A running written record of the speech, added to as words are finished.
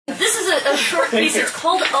a short piece. It's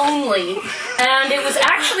called Only, and it was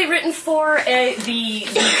actually written for the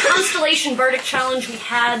Constellation Bardic Challenge we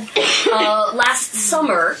had last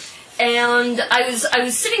summer. And I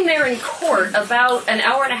was sitting there in court about an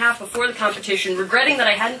hour and a half before the competition, regretting that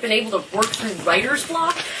I hadn't been able to work through writer's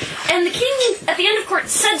block. And the king, at the end of court,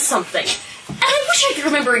 said something. And I wish I could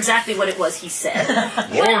remember exactly what it was he said. But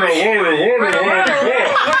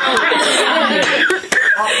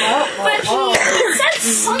he said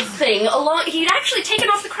something along... He'd actually taken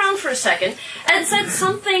off the crown for a second and said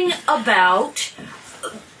something about...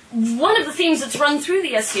 one of the themes that's run through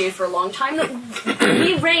the SCA for a long time, that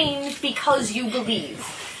we reign because you believe.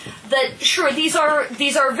 That, sure, these are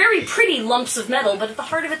very pretty lumps of metal, but at the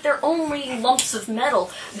heart of it, they're only lumps of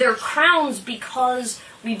metal. They're crowns because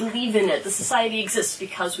we believe in it. The society exists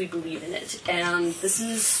because we believe in it. And this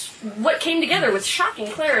is what came together with shocking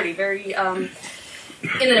clarity in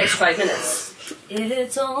the next 5 minutes.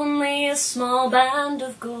 It's only a small band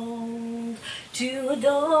of gold to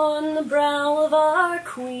adorn the brow of our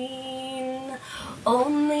queen.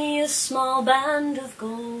 Only a small band of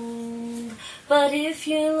gold, but if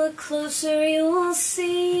you look closer you'll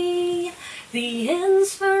see the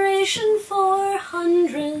inspiration for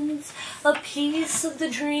hundreds, a piece of the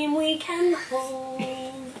dream we can hold.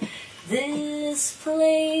 This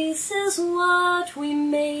place is what we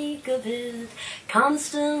make of it.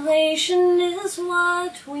 Constellation is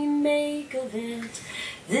what we make of it.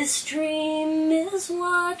 This dream is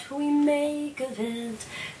what we make of it.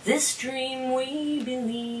 This dream we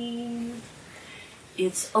believe.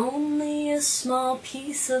 It's only a small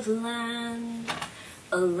piece of land,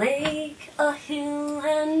 a lake, a hill,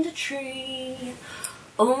 and a tree.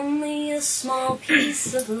 Only a small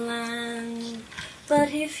piece of land.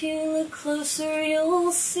 But if you look closer,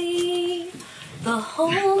 you'll see the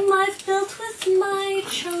home I've built with my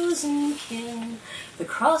chosen kin, the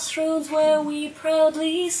crossroads where we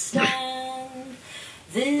proudly stand.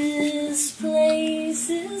 This place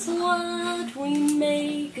is what we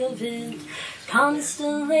make of it.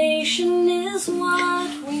 Constellation is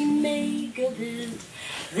what we make of it.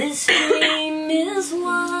 This dream is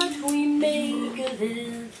what we make of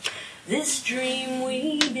it. This dream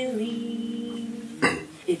we believe.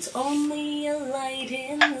 It's only a light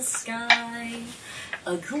in the sky,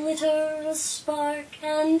 a glitter, a spark,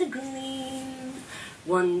 and a gleam,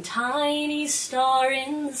 one tiny star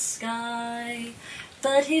in the sky.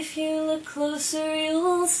 But if you look closer,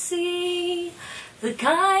 you'll see the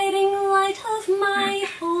guiding light of my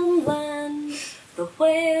homeland, the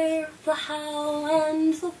where, the how,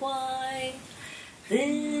 and the why.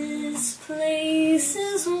 This place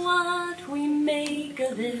is what we make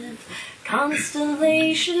of it.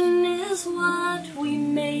 Constellation is what we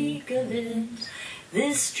make of it.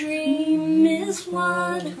 This dream is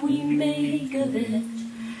what we make of it.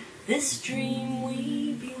 This dream we